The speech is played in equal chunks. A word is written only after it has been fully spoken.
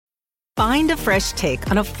Find a fresh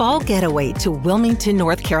take on a fall getaway to Wilmington,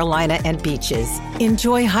 North Carolina and beaches.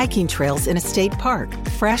 Enjoy hiking trails in a state park,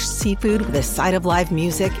 fresh seafood with a side of live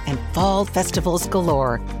music, and fall festivals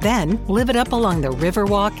galore. Then live it up along the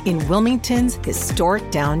Riverwalk in Wilmington's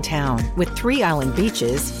historic downtown. With 3 island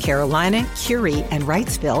beaches, Carolina, Curie, and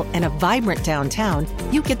Wrightsville, and a vibrant downtown,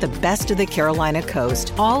 you get the best of the Carolina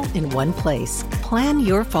coast all in one place. Plan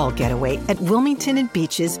your fall getaway at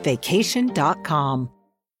WilmingtonandBeachesVacation.com.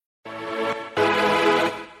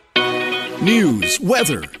 News,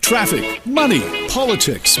 weather, traffic, money,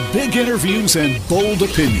 politics, big interviews, and bold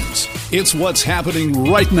opinions. It's what's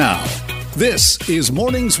happening right now. This is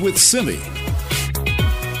Mornings with Simi.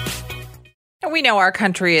 We know our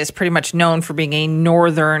country is pretty much known for being a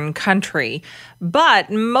northern country, but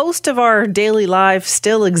most of our daily life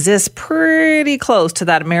still exists pretty close to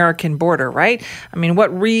that American border, right? I mean,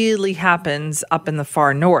 what really happens up in the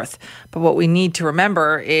far north? But what we need to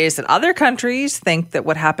remember is that other countries think that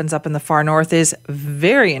what happens up in the far north is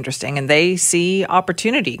very interesting, and they see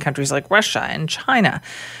opportunity, countries like Russia and China.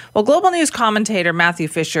 Well, Global News commentator Matthew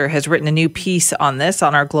Fisher has written a new piece on this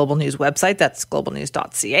on our Global News website. That's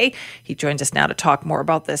globalnews.ca. He joins us now to talk more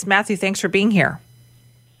about this. Matthew, thanks for being here.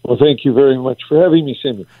 Well, thank you very much for having me,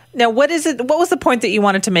 Simi. Now, what was the point that you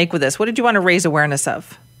wanted to make with this? What did you want to raise awareness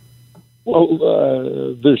of?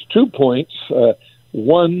 Well, there's 2 points.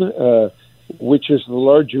 One, which is the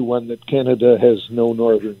larger one, that Canada has no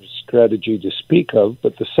northern strategy to speak of.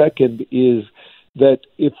 But the second is that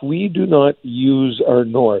if we do not use our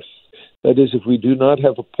north, that is, if we do not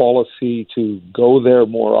have a policy to go there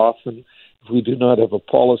more often, if we do not have a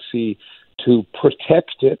policy to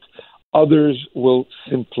protect it, others will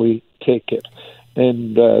simply take it.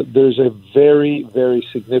 And there's a very, very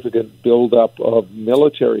significant buildup of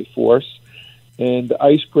military force and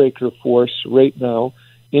icebreaker force right now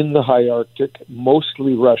in the high Arctic,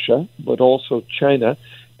 mostly Russia, but also China.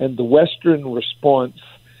 And the Western response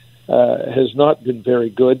has not been very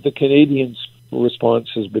good. The Canadian response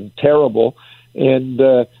has been terrible. And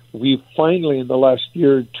we've finally, in the last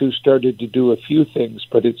year or two, started to do a few things,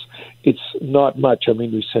 but it's not much. I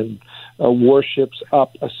mean, we send warships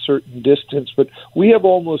up a certain distance, but we have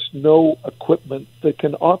almost no equipment that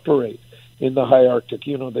can operate in the high Arctic.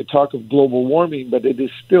 You know, they talk of global warming, but it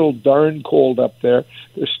is still darn cold up there.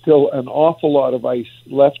 There's still an awful lot of ice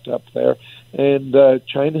left up there. And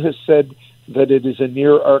China has said that it is a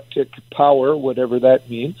near Arctic power, whatever that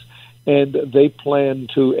means. And they plan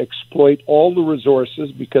to exploit all the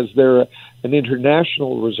resources because they're an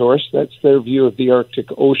international resource. That's their view of the Arctic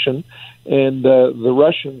Ocean. And the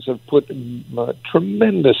Russians have put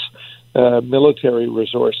tremendous military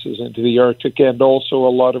resources into the Arctic and also a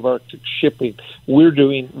lot of Arctic shipping. We're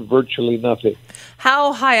doing virtually nothing.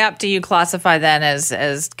 How high up do you classify then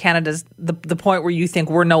as Canada's the point where you think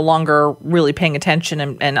we're no longer really paying attention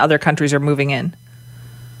and other countries are moving in?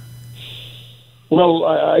 Well,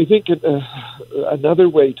 I think another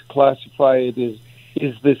way to classify it is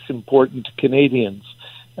this important to Canadians?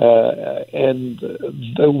 And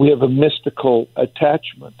we have a mystical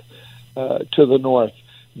attachment to the North.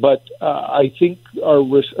 But I think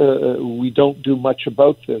we don't do much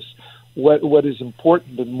about this. What is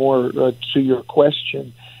important, and more to your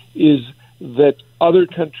question, is that other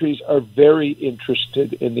countries are very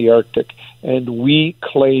interested in the Arctic, and we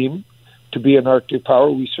claim to be an Arctic power.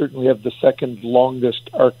 We certainly have the second longest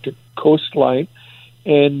Arctic coastline,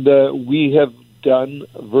 and we have done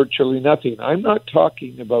virtually nothing. I'm not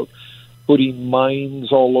talking about putting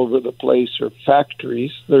mines all over the place or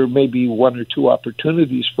factories. There may be 1 or 2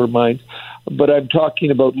 opportunities for mines, but I'm talking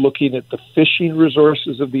about looking at the fishing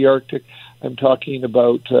resources of the Arctic. I'm talking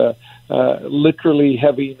about literally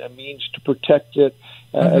having a means to protect it,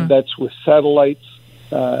 and that's with satellites.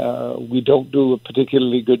 We don't do a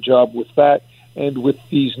particularly good job with that. And with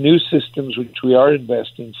these new systems, which we are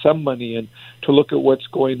investing some money in, to look at what's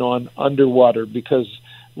going on underwater, because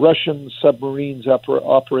Russian submarines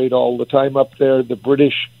operate all the time up there. The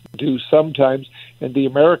British do sometimes, and the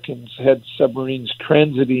Americans had submarines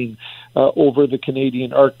transiting over the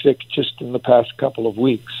Canadian Arctic just in the past couple of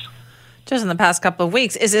weeks. Just in the past couple of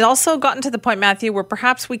weeks. Is it also gotten to the point, Matthew, where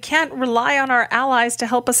perhaps we can't rely on our allies to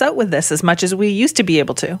help us out with this as much as we used to be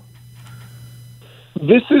able to?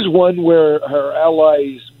 This is one where our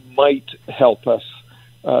allies might help us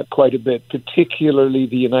quite a bit, particularly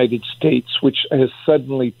the United States, which has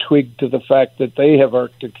suddenly twigged to the fact that they have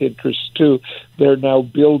Arctic interests too. They're now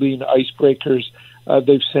building icebreakers.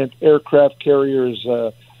 They've sent aircraft carriers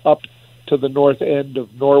up to the north end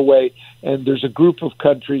of Norway, and there's a group of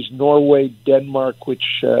countries, Norway, Denmark,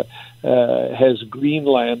 which has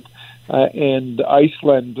Greenland, and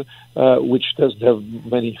Iceland, which doesn't have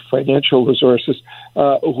many financial resources,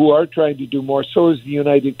 who are trying to do more. So is the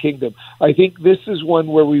United Kingdom. I think this is one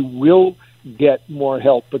where we will get more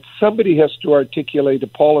help, but somebody has to articulate a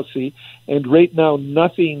policy, and right now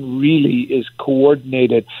nothing really is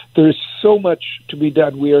coordinated. There's so much to be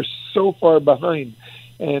done. We are so far behind.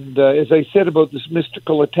 And as I said about this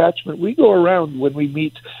mystical attachment, we go around when we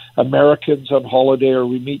meet Americans on holiday or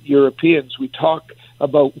we meet Europeans, we talk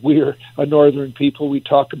about we're a northern people, we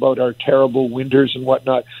talk about our terrible winters and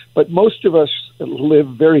whatnot, but most of us live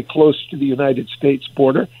very close to the United States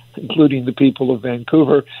border, including the people of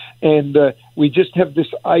Vancouver, and we just have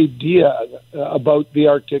this idea about the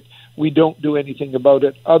Arctic. We don't do anything about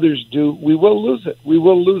it. Others do. We will lose it. We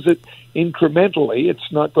will lose it incrementally.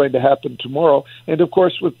 It's not going to happen tomorrow. And, of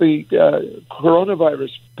course, with the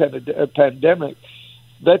coronavirus pandemic,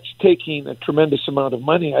 that's taking a tremendous amount of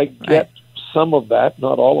money. I get some of that,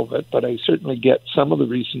 not all of it, but I certainly get some of the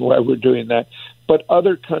reason why we're doing that. But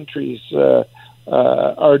other countries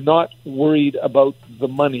are not worried about the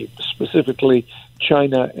money, specifically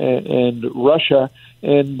China and Russia.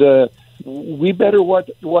 And we better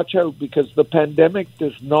watch out, because the pandemic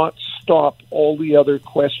does not stop all the other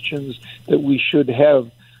questions that we should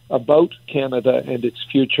have about Canada and its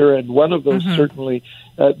future. And one of those, certainly,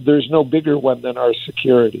 there's no bigger one than our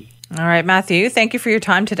security. All right, Matthew, thank you for your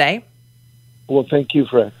time today. Well, thank you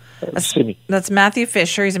for That's Matthew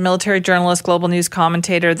Fisher. He's a military journalist, global news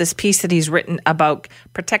commentator. This piece that he's written about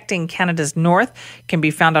protecting Canada's north can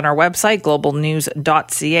be found on our website,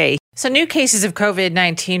 globalnews.ca. So new cases of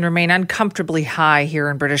COVID-19 remain uncomfortably high here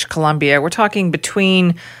in British Columbia. We're talking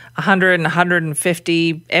between 100 and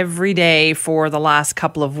 150 every day for the last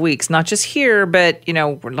couple of weeks. Not just here, but,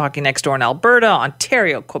 we're talking next door in Alberta,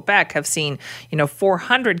 Ontario, Quebec have seen,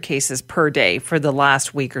 400 cases per day for the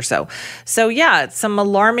last week or so. So, it's some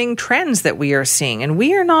alarming trends that we are seeing. And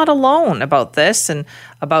we are not alone about this and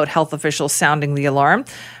about health officials sounding the alarm.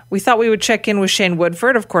 We thought we would check in with Shane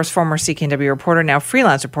Woodford, of course, former CKNW reporter, now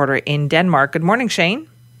freelance reporter in Denmark. Good morning, Shane.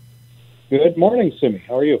 Good morning, Simi.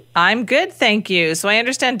 How are you? I'm good, thank you. So I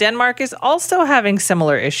understand Denmark is also having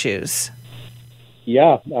similar issues.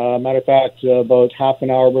 Yeah. Matter of fact, about half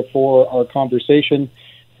an hour before our conversation,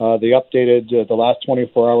 they updated the last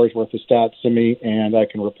 24 hours worth of stats, Simi, and I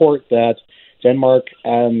can report that Denmark,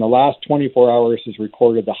 in the last 24 hours, has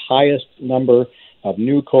recorded the highest number of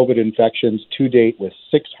new COVID infections to date with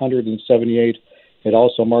 678. It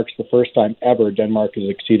also marks the first time ever Denmark has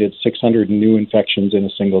exceeded 600 new infections in a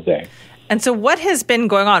single day. And so what has been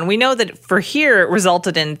going on? We know that for here, it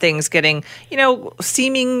resulted in things getting,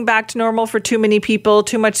 seeming back to normal for too many people,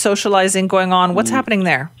 too much socializing going on. What's happening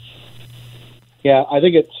there? Yeah, I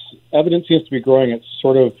think evidence seems to be growing. It's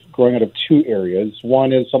sort of growing out of two areas.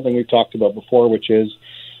 One is something we've talked about before, which is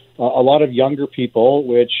a lot of younger people,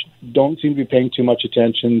 which don't seem to be paying too much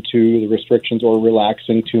attention to the restrictions or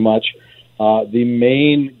relaxing too much. The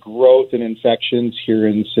main growth in infections here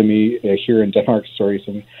in Denmark,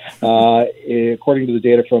 according to the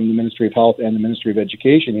data from the Ministry of Health and the Ministry of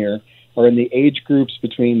Education here, are in the age groups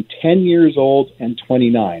between 10 years old and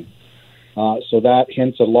 29. So that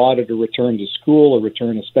hints a lot at a return to school, a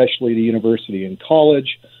return especially to university and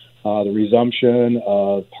college, the resumption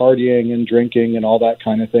of partying and drinking and all that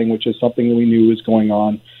kind of thing, which is something that we knew was going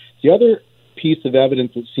on. The other piece of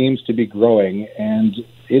evidence that seems to be growing, and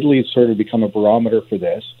Italy's sort of become a barometer for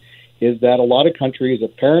this, is that a lot of countries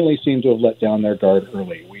apparently seem to have let down their guard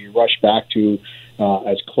early. We rushed back to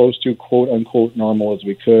as close to quote-unquote normal as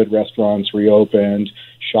we could. Restaurants reopened,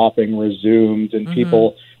 shopping resumed, and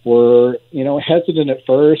people were, hesitant at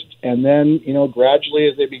first. And then, gradually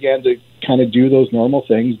as they began to kind of do those normal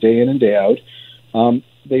things day in and day out,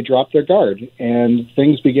 they dropped their guard and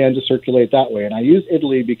things began to circulate that way. And I use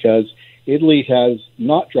Italy because Italy has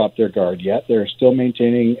not dropped their guard yet. They're still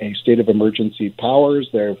maintaining a state of emergency powers.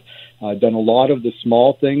 They've done a lot of the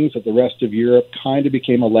small things that the rest of Europe kind of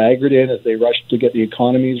became a laggard in as they rushed to get the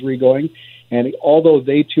economies re-going. And although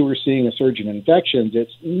they too are seeing a surge in infections,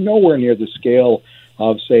 it's nowhere near the scale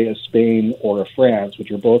of, say, a Spain or a France,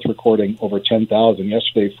 which are both recording over 10,000.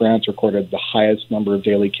 Yesterday, France recorded the highest number of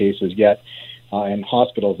daily cases yet. And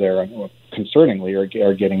hospitals there, concerningly,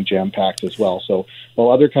 are getting jam-packed as well. So while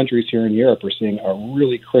other countries here in Europe are seeing a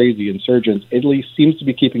really crazy insurgence, Italy seems to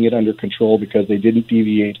be keeping it under control because they didn't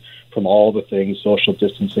deviate from all the things, social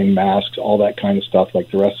distancing, masks, all that kind of stuff like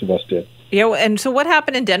the rest of us did. Yeah, and so what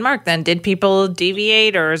happened in Denmark then? Did people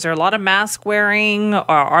deviate, or is there a lot of mask wearing, or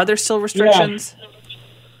are there still restrictions? Yeah.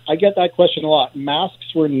 I get that question a lot.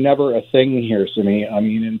 Masks were never a thing here, Simi. I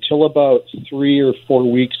mean, until about 3 or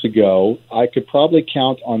 4 weeks ago, I could probably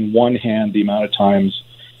count on one hand the amount of times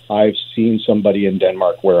I've seen somebody in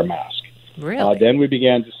Denmark wear a mask. Really? Then we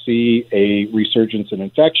began to see a resurgence in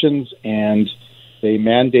infections, and they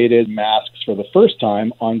mandated masks for the first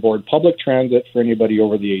time on board public transit for anybody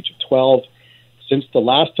over the age of 12. Since the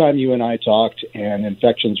last time you and I talked and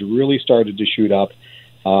infections really started to shoot up,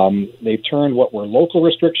 they've turned what were local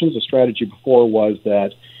restrictions. The strategy before was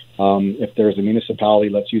that if there's a municipality,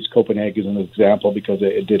 let's use Copenhagen as an example because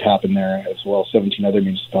it did happen there as well, 17 other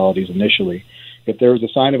municipalities initially. If there was a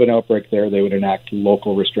sign of an outbreak there, they would enact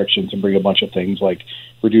local restrictions and bring a bunch of things like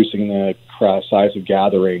reducing the size of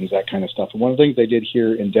gatherings, that kind of stuff. And one of the things they did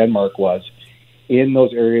here in Denmark was in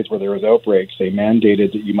those areas where there was outbreaks, they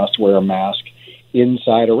mandated that you must wear a mask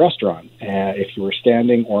inside a restaurant. If you were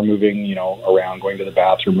standing or moving, around, going to the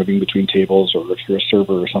bathroom, moving between tables, or if you're a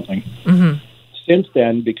server or something. Mm-hmm. Since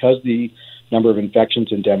then, because the number of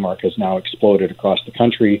infections in Denmark has now exploded across the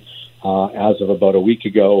country, as of about a week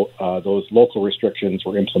ago, those local restrictions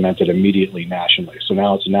were implemented immediately nationally. So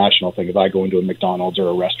now it's a national thing. If I go into a McDonald's or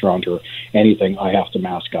a restaurant or anything, I have to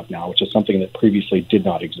mask up now, which is something that previously did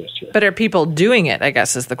not exist here. But are people doing it, I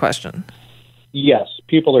guess, is the question. Yes,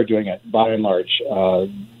 people are doing it, by and large.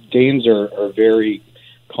 Danes are very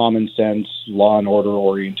common sense, law and order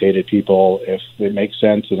orientated people. If it makes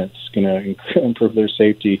sense and it's going to improve their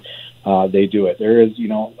safety, they do it. There is,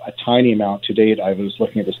 a tiny amount to date. I was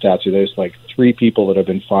looking at the stats. There's like 3 people that have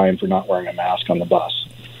been fined for not wearing a mask on the bus.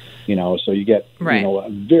 So you get, right. A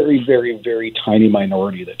very, very, very tiny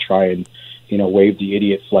minority that try and, wave the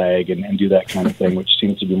idiot flag and do that kind of thing, which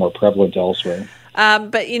seems to be more prevalent elsewhere.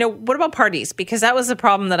 But, what about parties? Because that was the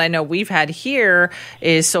problem that I know we've had here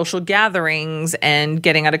is social gatherings and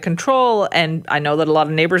getting out of control. And I know that a lot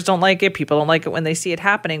of neighbors don't like it. People don't like it when they see it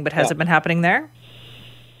happening. But has it been happening there?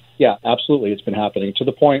 Yeah, absolutely. It's been happening to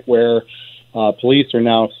the point where police are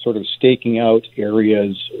now sort of staking out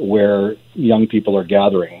areas where young people are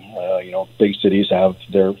gathering. Big cities have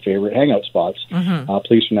their favorite hangout spots. Mm-hmm.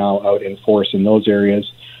 Police are now out in force in those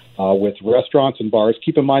areas. With restaurants and bars,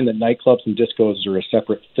 keep in mind that nightclubs and discos are a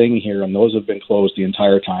separate thing here, and those have been closed the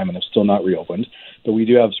entire time and have still not reopened. But we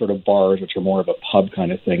do have sort of bars, which are more of a pub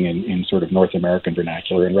kind of thing in sort of North American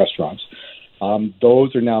vernacular, and restaurants.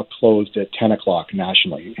 Those are now closed at 10 o'clock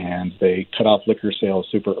nationally, and they cut off liquor sales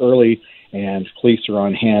super early, and police are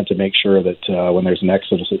on hand to make sure that when there's an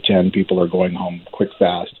exodus at 10, people are going home quick,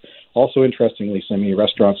 fast. Also, interestingly, some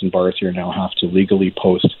restaurants and bars here now have to legally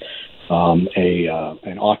post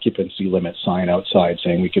an occupancy limit sign outside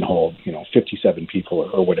saying we can hold, 57 people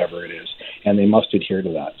or whatever it is, and they must adhere to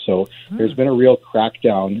that. So there's been a real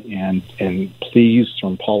crackdown and pleas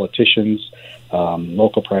from politicians.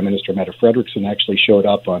 Local Prime Minister Mette Frederiksen actually showed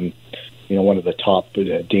up on, one of the top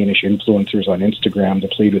Danish influencers on Instagram to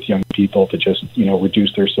plead with young people to just,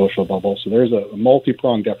 reduce their social bubble. So there's a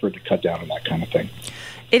multi-pronged effort to cut down on that kind of thing.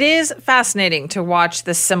 It is fascinating to watch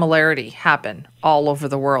this similarity happen all over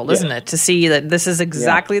the world, isn't it? To see that this is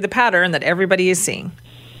exactly the pattern that everybody is seeing.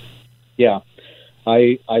 Yeah.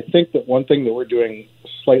 I think that one thing that we're doing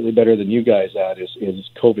slightly better than you guys at is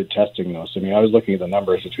COVID testing, though. So, I was looking at the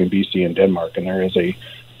numbers between BC and Denmark, and there is a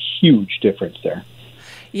huge difference there.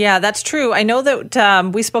 Yeah, that's true. I know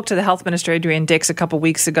that we spoke to the Health Minister, Adrian Dix, a couple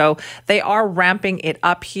weeks ago. They are ramping it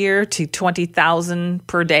up here to 20,000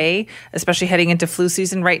 per day, especially heading into flu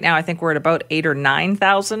season. Right now, I think we're at about 8,000 or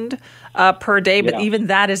 9,000 per day. But even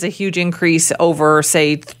that is a huge increase over,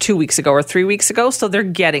 say, 2 weeks ago or 3 weeks ago. So they're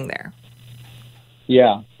getting there.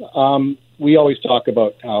 Yeah. We always talk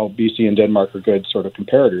about how BC and Denmark are good sort of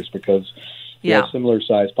comparators because they have similar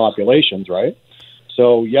sized populations, right?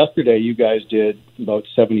 So yesterday, you guys did about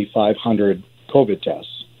 7,500 COVID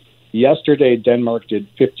tests. Yesterday, Denmark did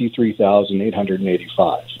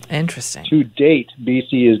 53,885. Interesting. To date,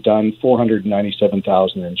 BC has done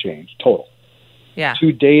 497,000 and change total. Yeah.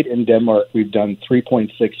 To date in Denmark, we've done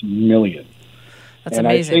 3.6 million. That's and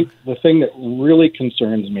amazing. I think the thing that really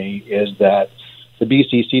concerns me is that the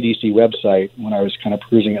BC CDC website, when I was kind of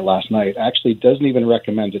perusing it last night, actually doesn't even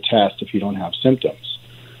recommend a test if you don't have symptoms.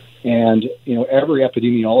 And, every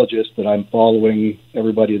epidemiologist that I'm following,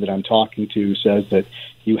 everybody that I'm talking to says that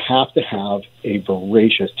you have to have a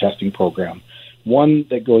voracious testing program, one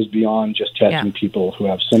that goes beyond just testing people who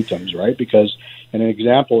have symptoms, right? Because, and an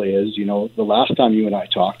example is, the last time you and I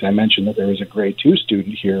talked, I mentioned that there was a grade 2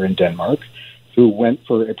 student here in Denmark who went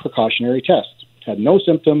for a precautionary test, had no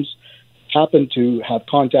symptoms, happened to have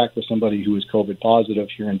contact with somebody who was COVID positive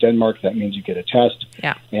here in Denmark. That means you get a test,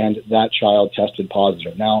 and that child tested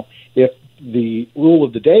positive. Now, if the rule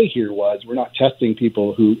of the day here was we're not testing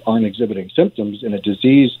people who aren't exhibiting symptoms in a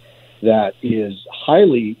disease that is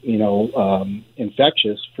highly,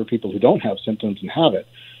 infectious for people who don't have symptoms and have it,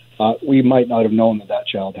 we might not have known that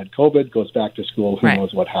child had COVID, goes back to school, who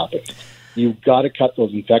knows what happened. You've got to cut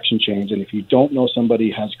those infection chains, and if you don't know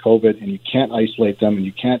somebody has COVID and you can't isolate them and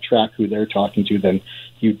you can't track who they're talking to, then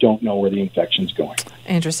you don't know where the infection's going.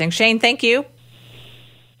 Interesting. Shane, thank you.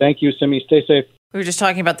 Thank you, Simi. Stay safe. We were just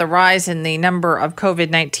talking about the rise in the number of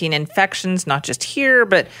COVID-19 infections, not just here,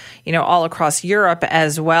 but, all across Europe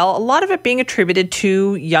as well. A lot of it being attributed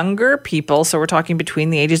to younger people. So we're talking between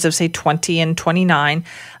the ages of, say, 20 and 29,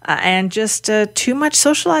 and just too much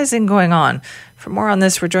socializing going on. For more on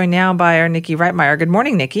this, we're joined now by our Nikki Reitmeyer. Good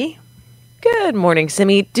morning, Nikki. Good morning,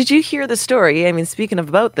 Simi. Did you hear the story? Speaking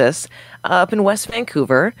about this, up in West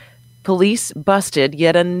Vancouver, police busted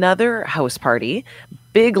yet another house party.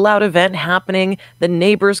 Big, loud event happening. The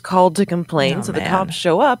neighbors called to complain, the cops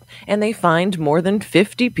show up, and they find more than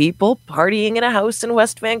 50 people partying in a house in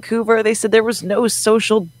West Vancouver. They said there was no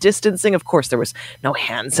social distancing. Of course, there was no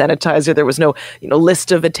hand sanitizer. There was no,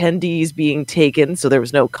 list of attendees being taken, so there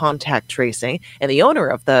was no contact tracing. And the owner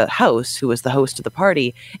of the house, who was the host of the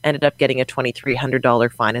party, ended up getting a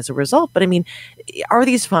 $2,300 fine as a result. But are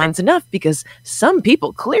these fines enough? Because some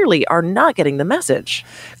people clearly are not getting the message.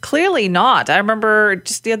 Clearly not. I remember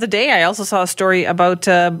just the other day, I also saw a story about,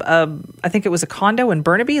 I think it was a condo in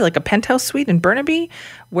Burnaby, like a penthouse suite in Burnaby,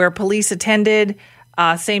 where police attended.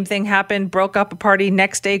 Same thing happened, broke up a party.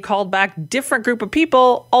 Next day, called back, different group of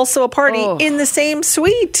people, also a party in the same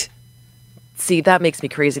suite. See, that makes me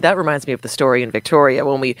crazy. That reminds me of the story in Victoria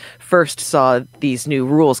when we first saw these new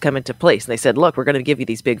rules come into place. And they said, look, we're going to give you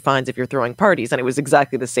these big fines if you're throwing parties. And it was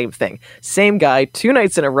exactly the same thing. Same guy, 2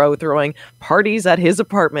 nights in a row throwing parties at his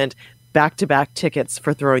apartment, back-to-back tickets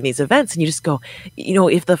for throwing these events. And you just go,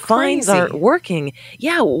 if the fines aren't working,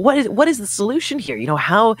 what is the solution here?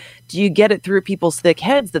 How do you get it through people's thick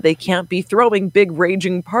heads that they can't be throwing big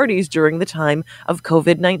raging parties during the time of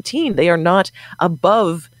COVID-19? They are not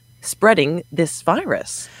above spreading this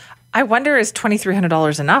virus. I wonder, is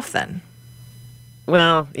 $2,300 enough then?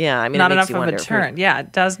 Well, yeah, not enough of a deterrent. Yeah,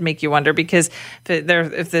 it does make you wonder, because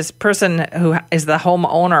if this person who is the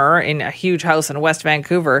homeowner in a huge house in West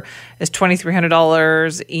Vancouver, is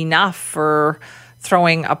 $2,300 enough for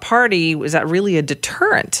throwing a party? Is that really a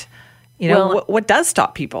deterrent? What does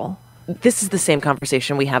stop people? This is the same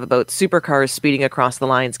conversation we have about supercars speeding across the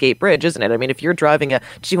Lionsgate Bridge, isn't it? If you're driving a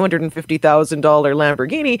 $250,000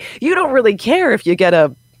 Lamborghini, you don't really care if you get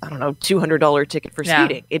a $200 ticket for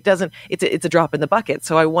speeding. It doesn't, it's a drop in the bucket.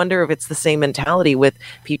 So I wonder if it's the same mentality with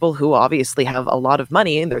people who obviously have a lot of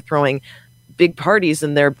money and they're throwing big parties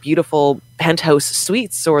in their beautiful penthouse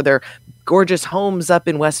suites or their gorgeous homes up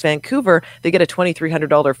in West Vancouver. They get a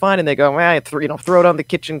 $2,300 fine and they go, throw it on the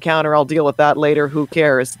kitchen counter. I'll deal with that later. Who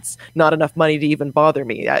cares? It's not enough money to even bother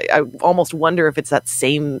me. I almost wonder if it's that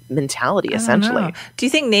same mentality, essentially. Do you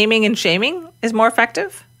think naming and shaming is more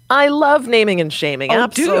effective? I love naming and shaming.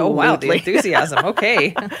 Absolutely. Oh, wow, the enthusiasm.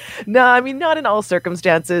 Okay. No, not in all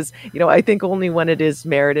circumstances. I think only when it is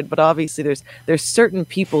merited. But obviously, there's certain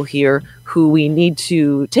people here who we need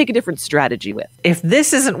to take a different strategy with. If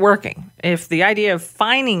this isn't working, if the idea of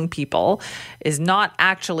fining people is not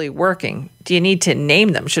actually working, do you need to name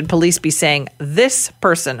them? Should police be saying this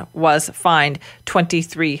person was fined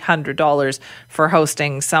 $2,300 for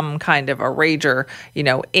hosting some kind of a rager,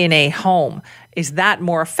 in a home? Is that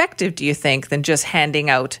more effective, do you think, than just handing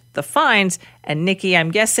out the fines? And Nikki, I'm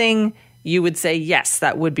guessing you would say yes,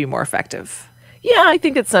 that would be more effective. Yeah, I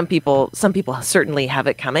think that some people certainly have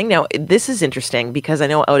it coming. Now, this is interesting because I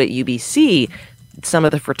know out at UBC, some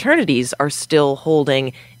of the fraternities are still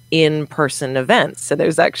holding in-person events. So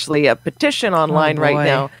there's actually a petition online right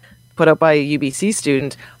now put up by a UBC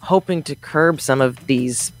student hoping to curb some of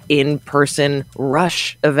these in-person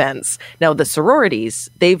Rush events. Now, the sororities,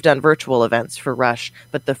 they've done virtual events for Rush,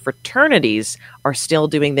 but the fraternities are still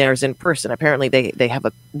doing theirs in person. Apparently, they have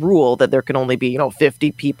a rule that there can only be,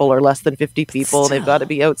 50 people or less than 50 people. They've got to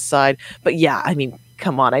be outside. But yeah,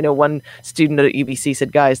 come on. I know one student at UBC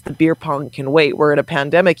said, guys, the beer pong can wait. We're in a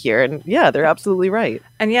pandemic here. And yeah, they're absolutely right.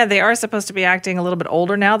 And yeah, they are supposed to be acting a little bit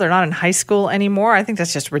older now. They're not in high school anymore. I think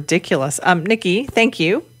that's just ridiculous. Nikki, thank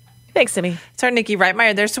you. Thanks, Simi. It's our Nikki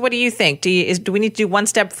Reitmeyer there. So what do you think? Do we need to do one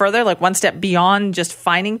step further, like one step beyond just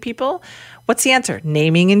fining people? What's the answer?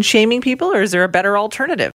 Naming and shaming people, or is there a better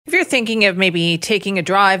alternative? If you're thinking of maybe taking a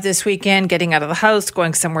drive this weekend, getting out of the house,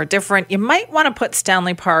 going somewhere different, you might want to put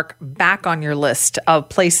Stanley Park back on your list of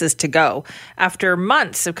places to go. After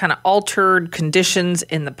months of kind of altered conditions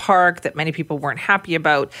in the park that many people weren't happy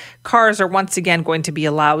about, cars are once again going to be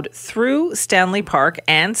allowed through Stanley Park,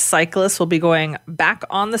 and cyclists will be going back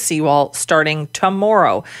on the seawall starting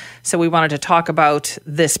tomorrow. So we wanted to talk about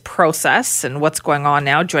this process and what's going on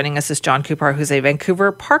now. Joining us is John Coupar, who's a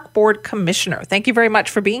Vancouver Park Board Commissioner. Thank you very much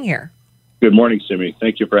for being here. Good morning, Simi.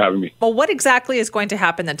 Thank you for having me. Well, what exactly is going to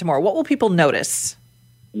happen then tomorrow? What will people notice?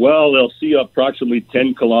 Well, they'll see approximately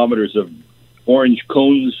 10 kilometers of orange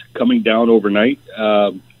cones coming down overnight,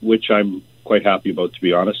 which I'm quite happy about, to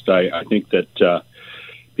be honest. I think that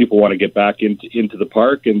people want to get back into the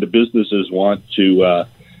park, and the businesses want to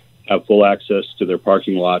have full access to their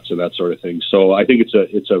parking lots and that sort of thing. So I think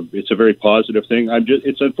it's a very positive thing.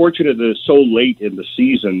 It's unfortunate that it's so late in the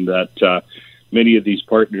season that many of these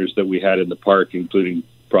partners that we had in the park, including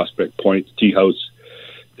Prospect Point, Tea House,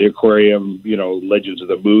 the aquarium, Legends of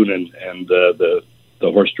the Moon, and the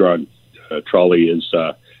horse-drawn trolley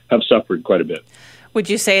have suffered quite a bit. Would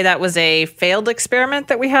you say that was a failed experiment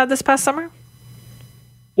that we had this past summer?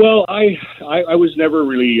 Well, I was never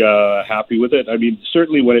really happy with it. I mean,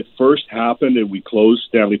 certainly when it first happened and we closed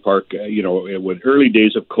Stanley Park, when early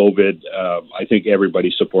days of COVID, I think everybody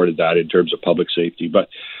supported that in terms of public safety. But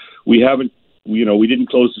we haven't, we didn't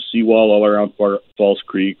close the seawall all around Falls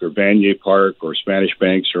Creek or Vanier Park or Spanish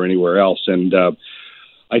Banks or anywhere else. And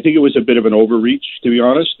I think it was a bit of an overreach, to be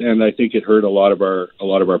honest. And I think it hurt a lot of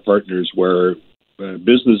our partners where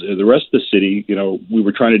business, the rest of the city, we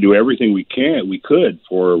were trying to do everything we could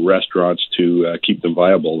for restaurants to keep them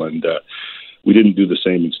viable, and we didn't do the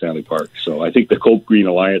same in Stanley Park. So I think the Cope Green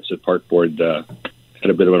Alliance at Park Board had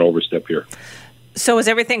a bit of an overstep here. So is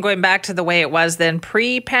everything going back to the way it was then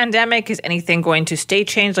pre-pandemic? Is anything going to stay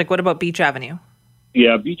changed? Like what about Beach Avenue?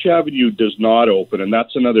 Yeah, Beach Avenue does not open, and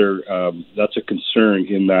that's that's a concern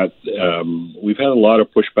in that we've had a lot of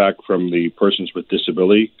pushback from the Persons with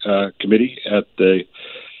Disability Committee at the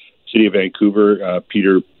City of Vancouver,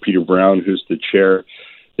 Peter Brown, who's the chair.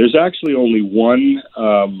 There's actually only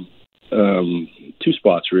two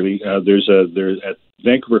spots really. There's at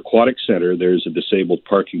Vancouver Aquatic Centre, there's a disabled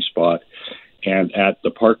parking spot. And at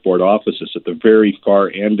the Park Board offices at the very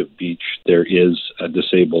far end of Beach, there is a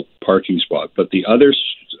disabled parking spot. But the other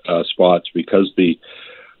spots, because the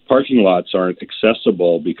parking lots aren't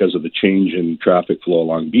accessible because of the change in traffic flow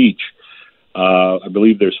along Beach, I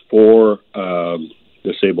believe there's 4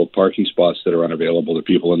 disabled parking spots that are unavailable to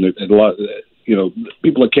people. And a lot,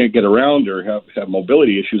 people that can't get around or have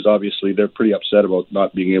mobility issues, obviously, they're pretty upset about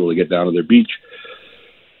not being able to get down to their beach,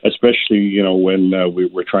 especially, when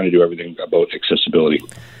we're trying to do everything about accessibility.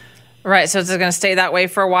 Right. So is it going to stay that way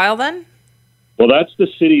for a while then? Well, that's the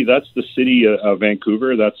city of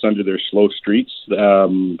Vancouver. That's under their slow streets.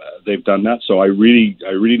 They've done that. So I really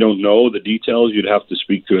don't know the details. You'd have to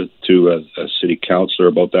speak to a city councillor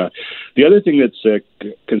about that. The other thing that's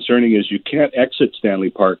concerning is you can't exit Stanley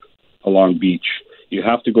Park along Beach. You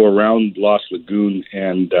have to go around Lost Lagoon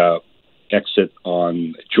and exit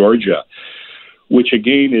on Georgia, which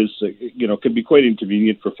again is, could be quite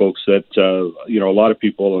inconvenient for folks that, a lot of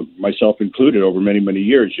people, myself included, over many, many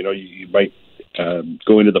years, you might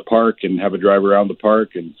go into the park and have a drive around the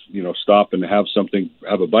park and, stop and have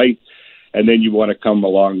a bite. And then you want to come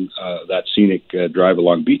along that scenic drive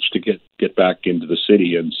along Beach to get back into the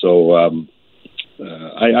city. And so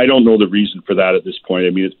I don't know the reason for that at this point. I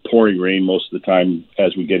mean, it's pouring rain most of the time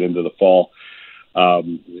as we get into the fall.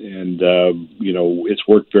 It's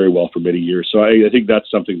worked very well for many years. So I think that's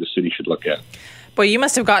something the city should look at. Boy, you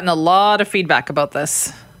must have gotten a lot of feedback about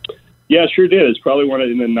this. Yeah, sure did. It's probably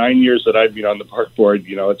in the 9 years that I've been on the park board,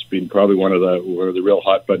 it's been probably one of the real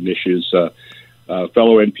hot button issues.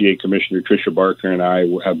 Fellow NPA Commissioner Tricia Barker and I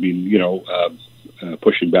have been,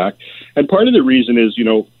 pushing back. And part of the reason is,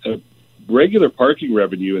 regular parking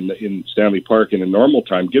revenue in Stanley Park in a normal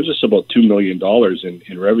time gives us about $2 million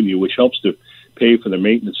in revenue, which helps to pay for the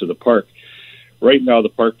maintenance of the park. Right now, the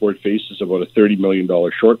park board faces about a $30 million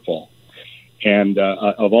shortfall. And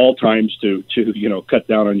of all times to cut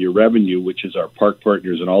down on your revenue, which is our park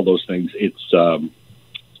partners and all those things, it's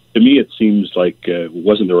to me it seems like it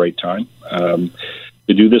wasn't the right time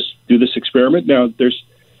to do this experiment. Now there's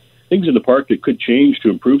things in the park that could change to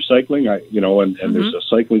improve cycling. And there's a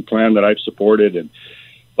cycling plan that I've supported,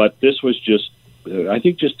 but this was just I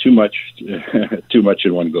think just too much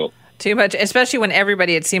in one go. Too much, especially when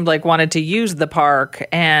everybody, it seemed like, wanted to use the park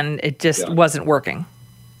and it just wasn't working.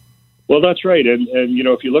 Well, that's right. And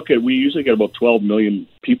if you look at, we usually get about 12 million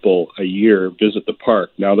people a year visit the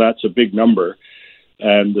park. Now, that's a big number.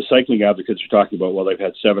 And the cycling advocates are talking about, well, they've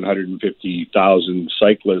had 750,000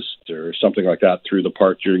 cyclists or something like that through the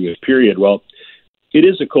park during this period. Well, it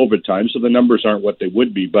is a COVID time, so the numbers aren't what they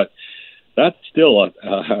would be, but that's still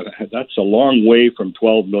that's a long way from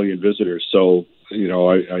 12 million visitors. So,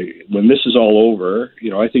 when this is all over,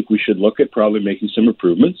 I think we should look at probably making some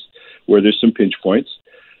improvements where there's some pinch points,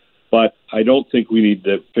 but I don't think we need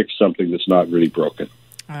to fix something that's not really broken.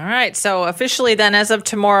 All right. So officially then, as of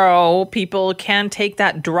tomorrow, people can take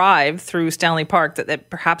that drive through Stanley Park that they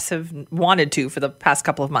perhaps have wanted to for the past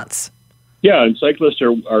couple of months. Yeah, and cyclists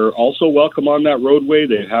are also welcome on that roadway.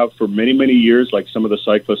 They have for many, many years, like some of the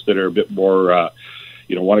cyclists that are a bit more,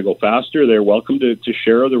 want to go faster. They're welcome to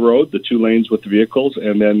share the road, the 2 lanes with the vehicles.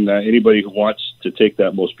 And then anybody who wants to take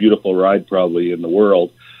that most beautiful ride probably in the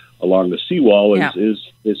world along the seawall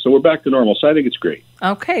is so we're back to normal. So I think it's great.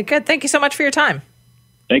 Okay, good. Thank you so much for your time.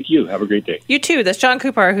 Thank you. Have a great day. You too. That's John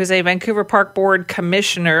Coupar, who's a Vancouver Park Board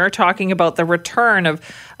Commissioner, talking about the return of,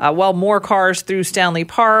 more cars through Stanley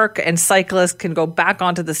Park, and cyclists can go back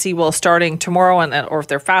onto the seawall starting tomorrow, or if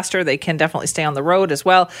they're faster, they can definitely stay on the road as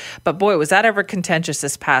well. But boy, was that ever contentious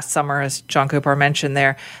this past summer, as John Coupar mentioned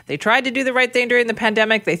there. They tried to do the right thing during the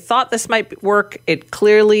pandemic. They thought this might work. It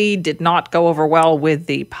clearly did not go over well with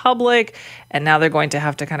the public, and now they're going to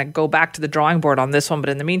have to kind of go back to the drawing board on this one. But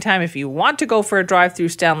in the meantime, if you want to go for a drive through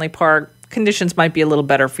Stanley Park, conditions might be a little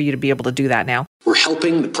better for you to be able to do that now. We're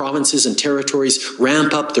helping the provinces and territories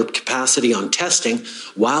ramp up their capacity on testing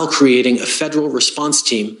while creating a federal response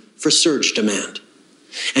team for surge demand.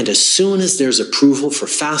 And as soon as there's approval for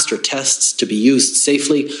faster tests to be used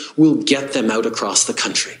safely, we'll get them out across the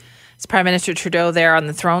country. It's Prime Minister Trudeau there on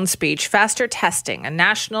the throne speech. Faster testing, a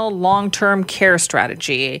national long-term care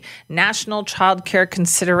strategy, a national child care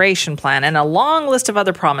consideration plan, and a long list of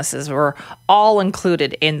other promises were all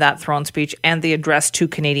included in that throne speech and the address to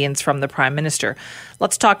Canadians from the Prime Minister.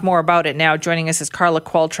 Let's talk more about it now. Joining us is Carla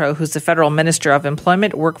Qualtrough, who's the Federal Minister of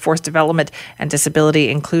Employment, Workforce Development, and Disability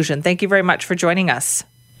Inclusion. Thank you very much for joining us.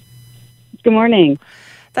 Good morning.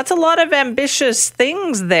 That's a lot of ambitious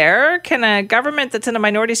things there. Can a government that's in a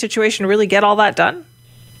minority situation really get all that done?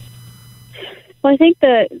 Well, I think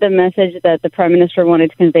the message that the Prime Minister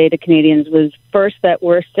wanted to convey to Canadians was first that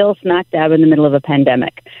we're still smack dab in the middle of a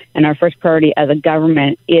pandemic. And our first priority as a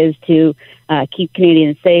government is to keep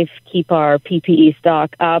Canadians safe, keep our PPE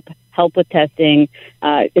stock up, help with testing,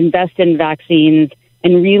 invest in vaccines,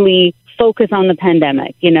 and really focus on the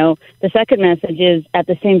pandemic. The second message is at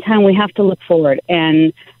the same time, we have to look forward.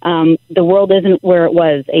 And the world isn't where it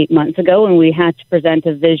was 8 months ago, and we had to present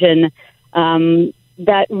a vision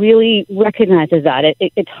that really recognizes that.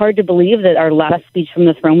 It's hard to believe that our last speech from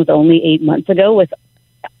the throne was only 8 months ago. With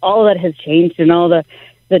all that has changed and all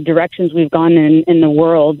the directions we've gone in the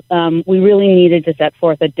world, we really needed to set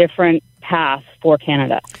forth a different path for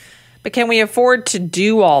Canada. But can we afford to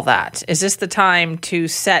do all that? Is this the time to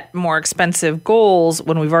set more expensive goals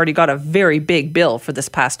when we've already got a very big bill for this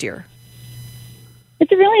past year?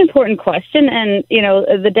 It's a really important question. And,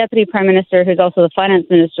 the Deputy Prime Minister, who's also the Finance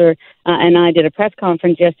Minister, and I did a press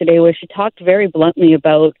conference yesterday where she talked very bluntly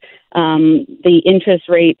about the interest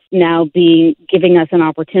rates now giving us an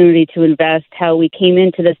opportunity to invest, how we came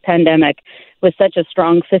into this pandemic with such a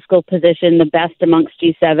strong fiscal position, the best amongst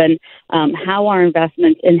G7, how our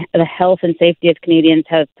investments in the health and safety of Canadians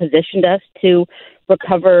have positioned us to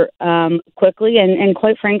recover quickly, and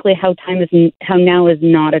quite frankly, how now is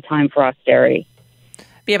not a time for austerity.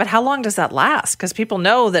 Yeah, but how long does that last? Because people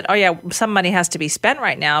know that, some money has to be spent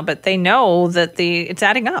right now, but they know that it's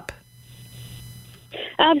adding up.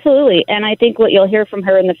 Absolutely. And I think what you'll hear from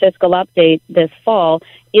her in the fiscal update this fall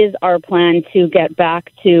is our plan to get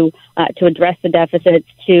back to address the deficits,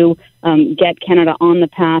 to get Canada on the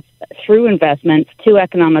path through investments to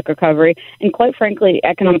economic recovery and, quite frankly,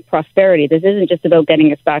 economic prosperity. This isn't just about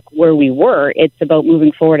getting us back where we were. It's about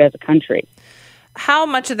moving forward as a country. How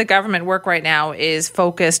much of the government work right now is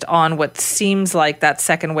focused on what seems like that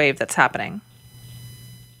second wave that's happening?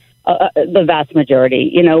 The vast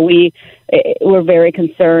majority. We're very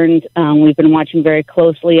concerned. We've been watching very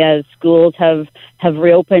closely as schools have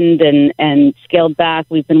reopened and scaled back.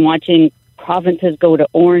 We've been watching provinces go to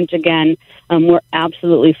orange again. We're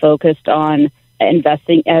absolutely focused on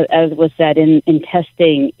investing, as was said, in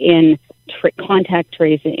testing, in contact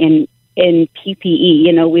tracing, in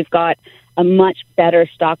PPE. We've got a much better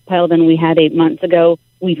stockpile than we had 8 months ago.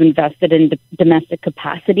 We've invested in domestic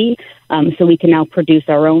capacity, so we can now produce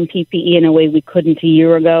our own PPE in a way we couldn't a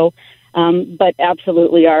year ago. But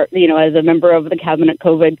absolutely, as a member of the Cabinet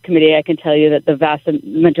COVID Committee, I can tell you that the vast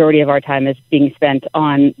majority of our time is being spent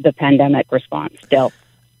on the pandemic response still.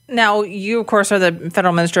 Now, you, of course, are the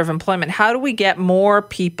Federal Minister of Employment. How do we get more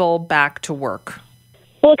people back to work?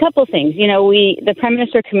 Well, a couple of things. The Prime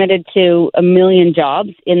Minister committed to 1 million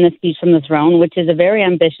jobs in the speech from the throne, which is a very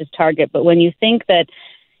ambitious target. But when you think that,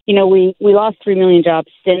 we lost 3 million jobs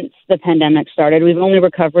since the pandemic started, we've only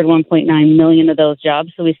recovered 1.9 million of those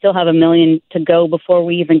jobs. So we still have 1 million to go before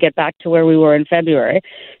we even get back to where we were in February.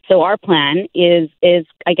 So our plan is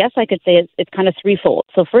I guess I could say it's kind of threefold.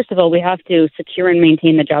 So first of all, we have to secure and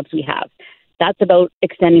maintain the jobs we have. That's about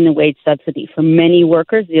extending the wage subsidy. For many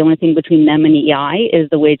workers, the only thing between them and EI is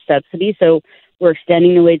the wage subsidy. So we're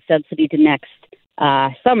extending the wage subsidy to next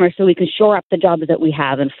summer so we can shore up the jobs that we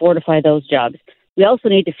have and fortify those jobs. We also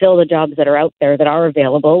need to fill the jobs that are out there that are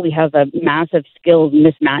available. We have a massive skills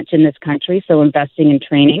mismatch in this country, so investing in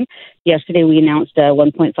training. Yesterday, we announced a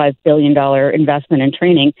 $1.5 billion investment in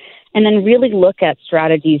training, and then really look at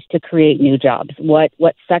strategies to create new jobs. What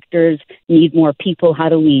sectors need more people? How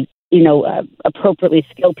do we appropriately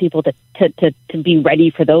skill people to be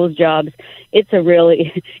ready for those jobs? It's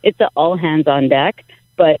a all hands on deck,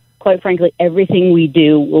 but quite frankly, everything we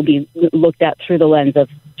do will be looked at through the lens of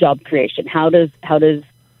job creation. How does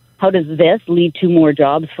this lead to more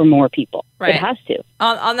jobs for more people? Right. It has to.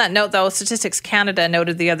 On that note, though, Statistics Canada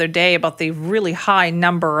noted the other day about the really high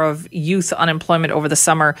number of youth unemployment over the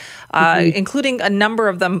summer, including a number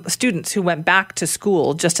of them students who went back to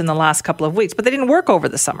school just in the last couple of weeks, but they didn't work over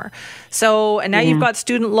the summer. And now you've got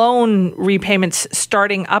student loan repayments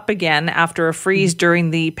starting up again after a freeze during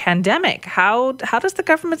the pandemic. How does the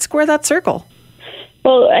government square that circle?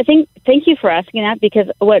 Well, thank you for asking that, because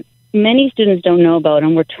what many students don't know about,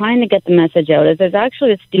 and we're trying to get the message out, is there's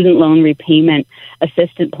actually a student loan repayment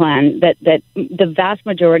assistance plan that the vast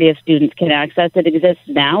majority of students can access. It exists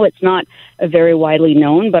now. It's not very widely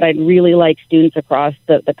known, but I'd really like students across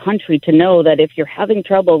the country to know that if you're having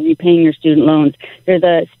trouble repaying your student loans, there's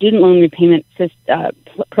a student loan repayment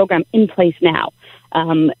program in place now.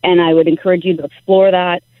 And I would encourage you to explore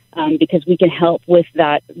that. Because we can help with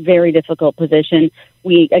that very difficult position.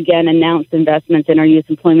 We, again, announced investments in our youth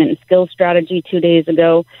employment and skills strategy 2 days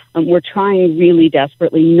ago. We're trying really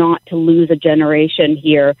desperately not to lose a generation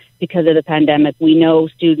here because of the pandemic. We know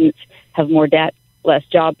students have more debt, less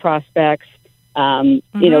job prospects,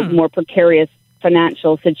 more precarious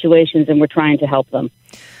financial situations, and we're trying to help them.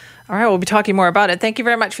 All right, we'll be talking more about it. Thank you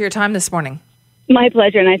very much for your time this morning. My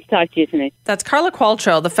pleasure. Nice to talk to you tonight. That's Carla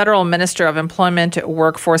Qualtrough, the Federal Minister of Employment,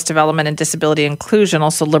 Workforce Development and Disability Inclusion,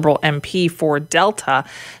 also Liberal MP for Delta,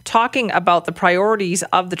 talking about the priorities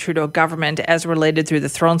of the Trudeau government as related through the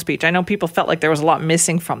throne speech. I know people felt like there was a lot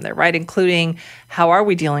missing from there, right? Including how are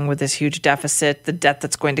we dealing with this huge deficit, the debt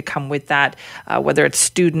that's going to come with that, whether it's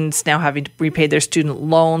students now having to repay their student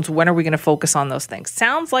loans. When are we going to focus on those things?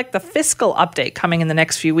 Sounds like the fiscal update coming in the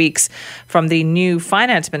next few weeks from the new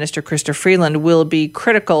Finance Minister, Chrystia Freeland, will be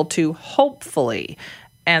critical to hopefully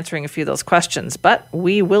answering a few of those questions. But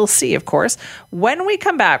we will see, of course. When we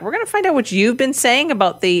come back, we're going to find out what you've been saying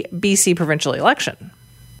about the BC provincial election.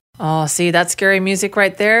 Oh, see, that scary music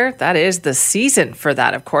right there? That is the season for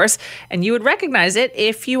that, of course. And you would recognize it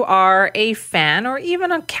if you are a fan or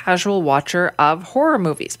even a casual watcher of horror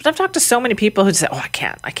movies. But I've talked to so many people who say, I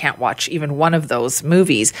can't watch even one of those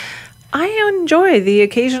movies. I enjoy the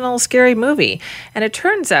occasional scary movie. And it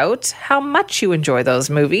turns out how much you enjoy those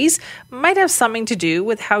movies might have something to do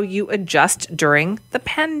with how you adjust during the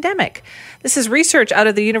pandemic. This is research out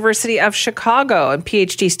of the University of Chicago, and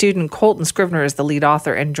PhD student Colton Scrivener is the lead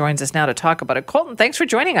author and joins us now to talk about it. Colton, thanks for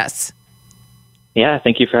joining us. Yeah,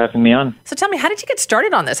 thank you for having me on. So tell me, how did you get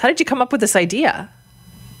started on this? How did you come up with this idea?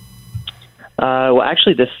 Well,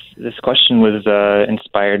 actually, this question was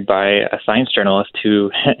inspired by a science journalist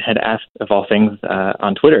who had asked, of all things,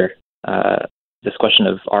 on Twitter, this question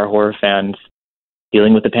of, are horror fans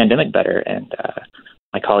dealing with the pandemic better? And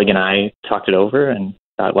my colleague and I talked it over and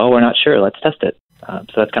thought, well, we're not sure. Let's test it.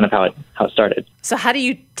 So that's kind of how it started. So how do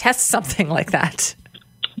you test something like that?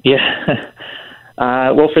 Yeah.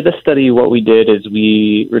 Well, for this study, what we did is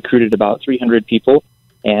we recruited about 300 people,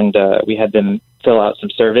 and we had them fill out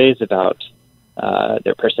some surveys about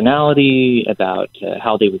their personality, about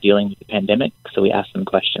how they were dealing with the pandemic. So we asked them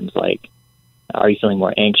questions like, are you feeling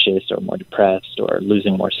more anxious or more depressed or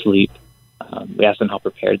losing more sleep? We asked them how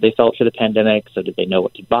prepared they felt for the pandemic. So did they know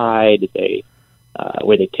what to buy?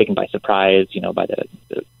 Were they taken by surprise, by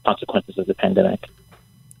the consequences of the pandemic?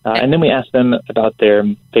 And then we asked them about their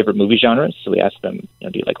favorite movie genres. So we asked them, do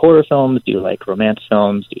you like horror films? Do you like romance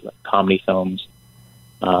films? Do you like comedy films?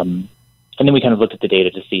 And then we kind of looked at the data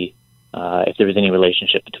to see if there was any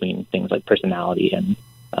relationship between things like personality and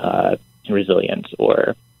resilience,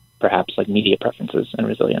 or perhaps like media preferences and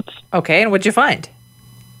resilience. Okay, and what'd you find?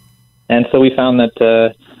 And so we found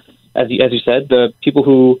that, as you said, the people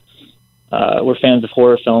who were fans of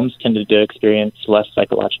horror films tended to experience less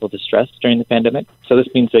psychological distress during the pandemic. So this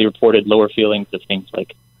means they reported lower feelings of things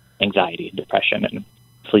like anxiety, depression, and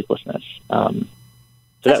sleeplessness. So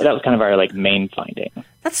that was kind of our like main finding.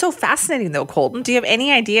 That's so fascinating, though, Colton. Do you have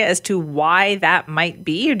any idea as to why that might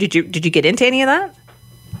be, or did you get into any of that?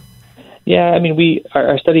 Yeah, I mean,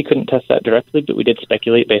 our study couldn't test that directly, but we did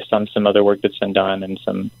speculate based on some other work that's been done and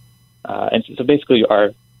some. And so basically,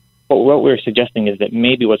 what we're suggesting is that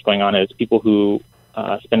maybe what's going on is people who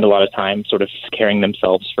spend a lot of time sort of scaring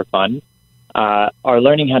themselves for fun are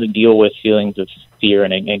learning how to deal with feelings of fear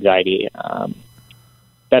and anxiety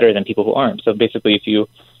better than people who aren't. So basically, if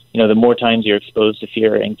the more times you're exposed to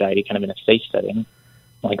fear or anxiety kind of in a safe setting,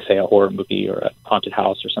 like say a horror movie or a haunted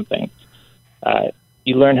house or something,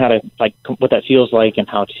 you learn how to like what that feels like and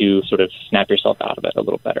how to sort of snap yourself out of it a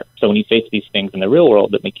little better. So when you face these things in the real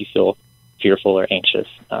world that make you feel fearful or anxious,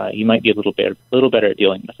 you might be a little better at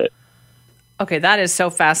dealing with it. Okay, that is so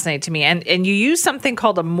fascinating to me. And you use something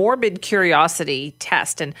called a morbid curiosity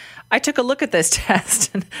test. And I took a look at this test,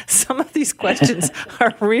 and some of these questions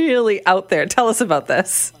are really out there. Tell us about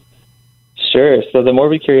this. Sure. So the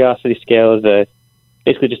morbid curiosity scale is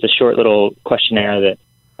basically just a short little questionnaire that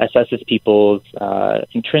assesses people's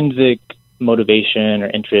intrinsic motivation or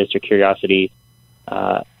interest or curiosity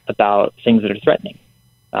about things that are threatening.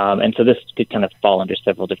 And so this could kind of fall under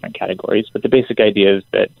several different categories. But the basic idea is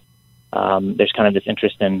that there's kind of this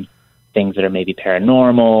interest in things that are maybe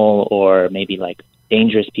paranormal or maybe like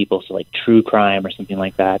dangerous people, so like true crime or something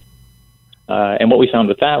like that. And what we found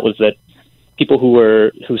with that was that people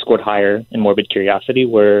who scored higher in morbid curiosity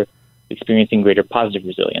were experiencing greater positive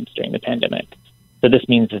resilience during the pandemic. So this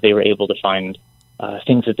means that they were able to find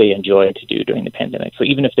things that they enjoyed to do during the pandemic. So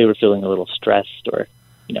even if they were feeling a little stressed or,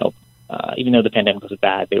 even though the pandemic was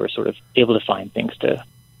bad, they were sort of able to find things to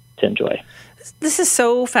enjoy. This is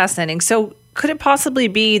so fascinating. So could it possibly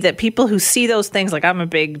be that people who see those things, like I'm a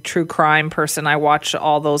big true crime person, I watch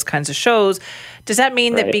all those kinds of shows, does that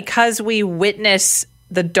mean that because we witness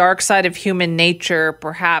the dark side of human nature,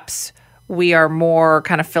 perhaps we are more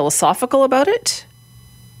kind of philosophical about it?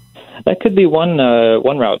 That could be one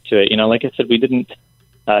route to it. Like I said, we didn't,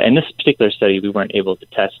 in this particular study, we weren't able to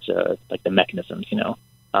test like the mechanisms,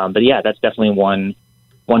 But yeah, that's definitely one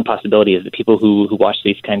possibility, is that people who watch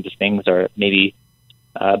these kinds of things are maybe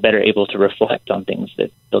better able to reflect on things that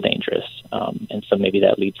feel dangerous. And so maybe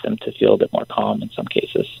that leads them to feel a bit more calm in some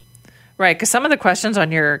cases. Right, because some of the questions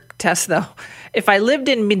on your test, though, if I lived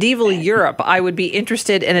in medieval Europe, I would be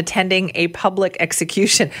interested in attending a public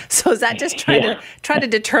execution. So is that just trying to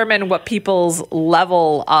determine what people's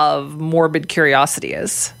level of morbid curiosity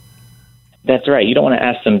is? That's right. You don't want to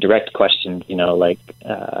ask them direct questions,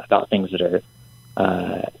 about things that are,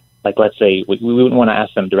 like let's say we wouldn't want to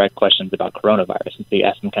ask them direct questions about coronavirus. And so you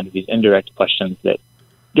ask them kind of these indirect questions that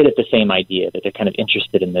get at the same idea, that they're kind of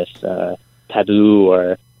interested in this taboo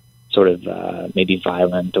or sort of maybe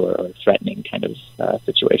violent or threatening kind of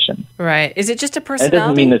situation. Right. Is it just a personality? And it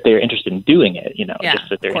doesn't mean that they're interested in doing it, just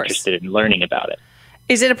that they're interested in learning about it.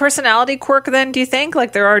 Is it a personality quirk then, do you think?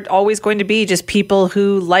 Like there are always going to be just people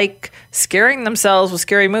who like scaring themselves with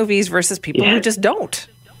scary movies versus people who just don't?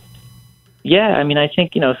 Yeah, I mean, I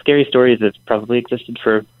think, scary stories have probably existed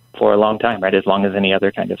for a long time, right? As long as any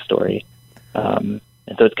other kind of story. And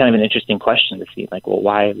so it's kind of an interesting question to see, like, well,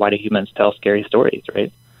 why do humans tell scary stories,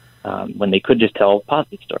 right? When they could just tell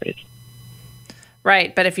positive stories.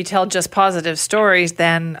 Right, but if you tell just positive stories,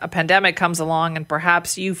 then a pandemic comes along and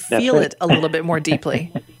perhaps you feel it a little bit more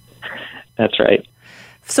deeply. That's right.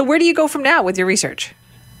 So where do you go from now with your research?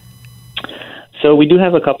 So we do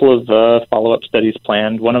have a couple of follow-up studies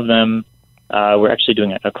planned. One of them, we're actually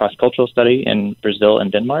doing a cross-cultural study in Brazil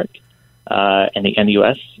and Denmark and the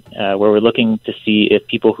U.S., where we're looking to see if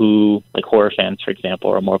people who, like horror fans, for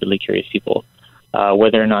example, or morbidly curious people,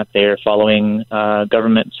 whether or not they're following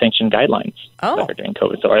government-sanctioned guidelines during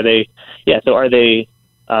COVID. So are they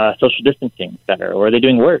social distancing better, or are they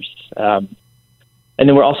doing worse? And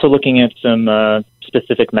then we're also looking at some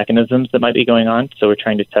specific mechanisms that might be going on. So we're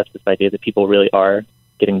trying to test this idea that people really are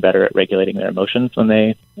getting better at regulating their emotions when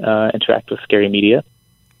they interact with scary media.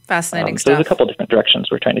 Fascinating So stuff. there's a couple different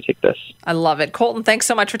directions we're trying to take this. I love it. Colton, thanks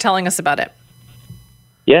so much for telling us about it.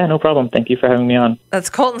 Yeah, no problem. Thank you for having me on. That's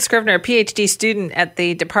Colton Scrivener, a PhD student at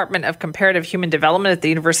the Department of Comparative Human Development at the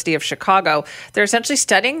University of Chicago. They're essentially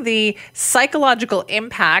studying the psychological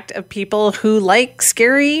impact of people who like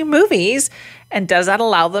scary movies. And does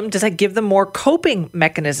that give them more coping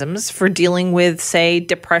mechanisms for dealing with, say,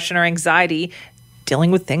 depression or anxiety dealing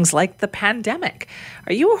with things like the pandemic.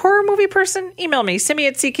 Are you a horror movie person? Email me,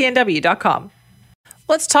 simi@cknw.com.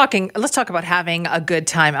 Let's talk about having a good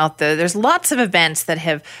time out there. There's lots of events that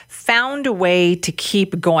have found a way to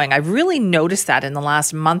keep going. I've really noticed that in the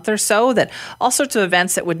last month or so, that all sorts of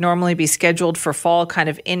events that would normally be scheduled for fall kind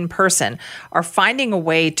of in person are finding a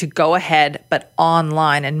way to go ahead, but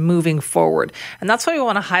online and moving forward. And that's why we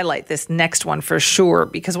want to highlight this next one for sure,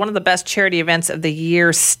 because one of the best charity events of the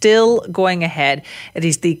year still going ahead. It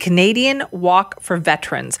is the Canadian Walk for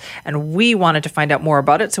Veterans. And we wanted to find out more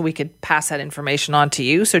about it so we could pass that information on to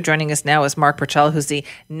you. So joining us now is Mark Purcell, who's the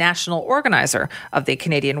national organizer of the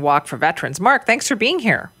Canadian Walk for Veterans. Mark, thanks for being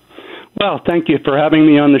here. Well, thank you for having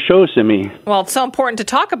me on the show, Simi. Well, it's so important to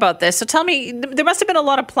talk about this. So tell me, there must have been a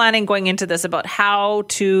lot of planning going into this about how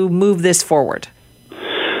to move this forward.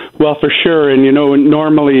 Well, for sure. And,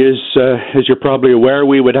 normally, as you're probably aware,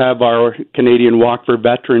 we would have our Canadian Walk for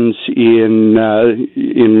Veterans in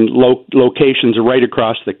locations right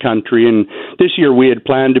across the country. And this year we had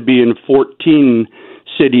planned to be in 14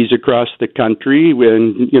 cities across the country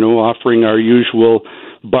and, offering our usual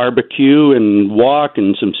barbecue and walk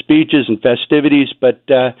and some speeches and festivities. But,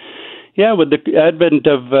 with the advent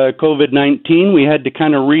of COVID-19, we had to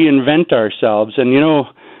kind of reinvent ourselves. And,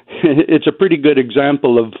 it's a pretty good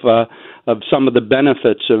example of some of the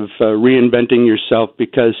benefits of reinventing yourself,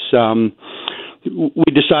 because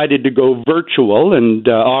we decided to go virtual and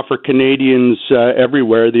offer Canadians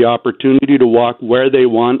everywhere the opportunity to walk where they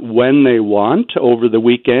want, when they want, over the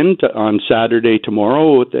weekend, on Saturday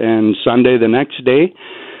tomorrow and Sunday the next day.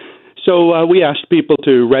 So we asked people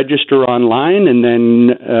to register online and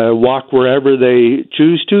then walk wherever they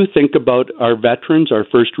choose to. Think about our veterans, our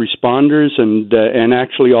first responders, and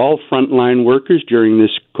actually all frontline workers during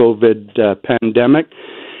this COVID pandemic.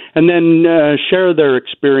 And then share their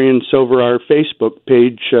experience over our Facebook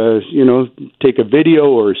page, take a video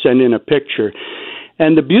or send in a picture.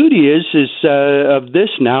 And the beauty is of this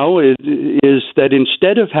now is that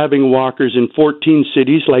instead of having walkers in 14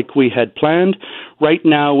 cities like we had planned, right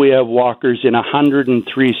now we have walkers in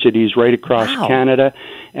 103 cities right across Canada,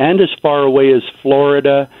 and as far away as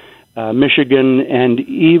Florida, Michigan, and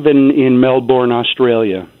even in Melbourne,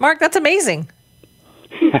 Australia. Mark, that's amazing.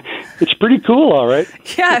 It's pretty cool, all right.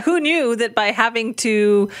 Yeah, who knew that by having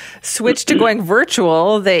to switch to going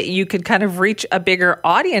virtual that you could kind of reach a bigger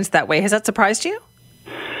audience that way? Has that surprised you?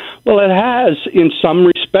 Well, it has in some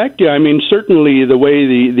respect. Yeah, I mean, certainly the way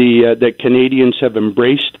the Canadians have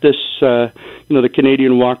embraced this, the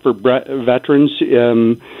Canadian Walk for Veterans,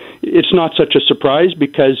 it's not such a surprise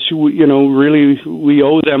because, really we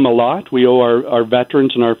owe them a lot. We owe our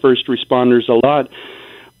veterans and our first responders a lot.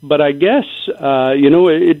 But I guess,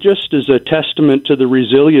 it just is a testament to the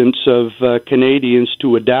resilience of Canadians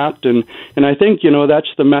to adapt. And I think,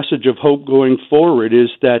 that's the message of hope going forward,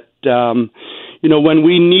 is that, when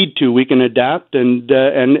we need to, we can adapt, and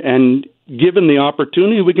given the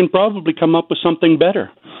opportunity, we can probably come up with something better.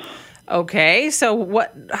 Okay, so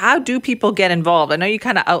how do people get involved? I know you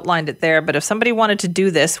kind of outlined it there, but if somebody wanted to do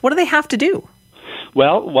this, what do they have to do?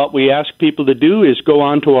 Well, what we ask people to do is go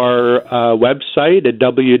onto our website at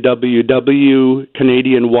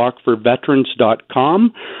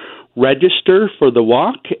www.canadianwalkforveterans.com, register for the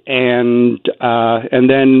walk, and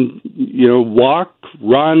then walk,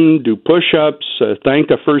 run, do push-ups, thank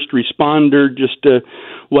a first responder, just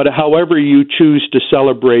however you choose to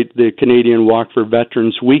celebrate the Canadian Walk for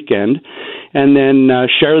Veterans weekend, and then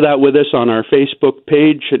share that with us on our Facebook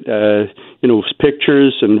page.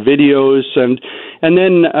 Pictures and videos, and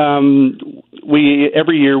then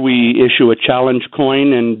every year we issue a challenge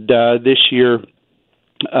coin, and this year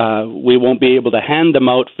we won't be able to hand them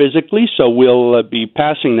out physically, so we'll be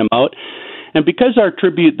passing them out. And because our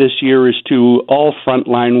tribute this year is to all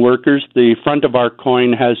frontline workers, the front of our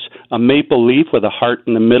coin has a maple leaf with a heart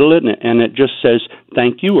in the middle of it, and it just says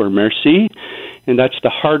thank you or merci. And that's the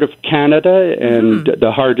heart of Canada, and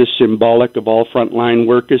the heart is symbolic of all frontline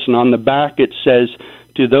workers. And on the back it says,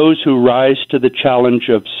 to those who rise to the challenge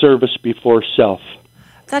of service before self.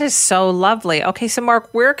 That is so lovely. Okay, so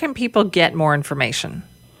Mark, where can people get more information?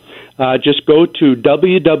 Just go to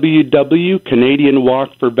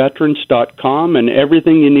www.canadianwalkforveterans.com, and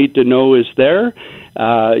everything you need to know is there.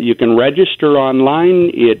 You can register online.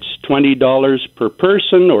 It's $20 per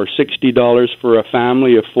person or $60 for a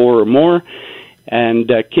family of 4 or more.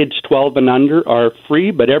 And kids 12 and under are free,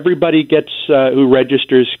 but everybody who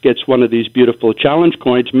registers gets one of these beautiful challenge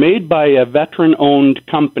coins made by a veteran-owned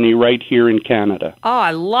company right here in Canada. Oh, I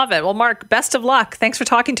love it. Well, Mark, best of luck. Thanks for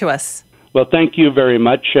talking to us. Well, thank you very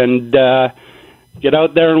much. And get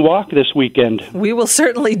out there and walk this weekend. We will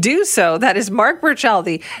certainly do so. That is Mark Burchell,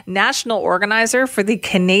 the national organizer for the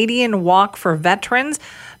Canadian Walk for Veterans.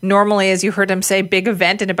 Normally, as you heard him say, big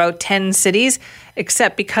event in about 10 cities,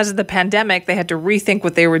 except because of the pandemic, they had to rethink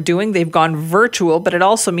what they were doing. They've gone virtual, but it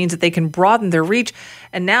also means that they can broaden their reach.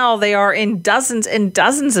 And now they are in dozens and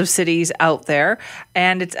dozens of cities out there.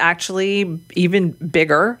 And it's actually even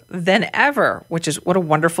bigger than ever, which is what a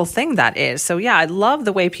wonderful thing that is. So yeah, I love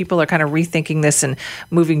the way people are kind of rethinking this and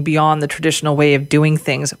moving beyond the traditional way of doing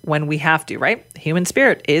things when we have to, right? The human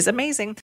spirit is amazing.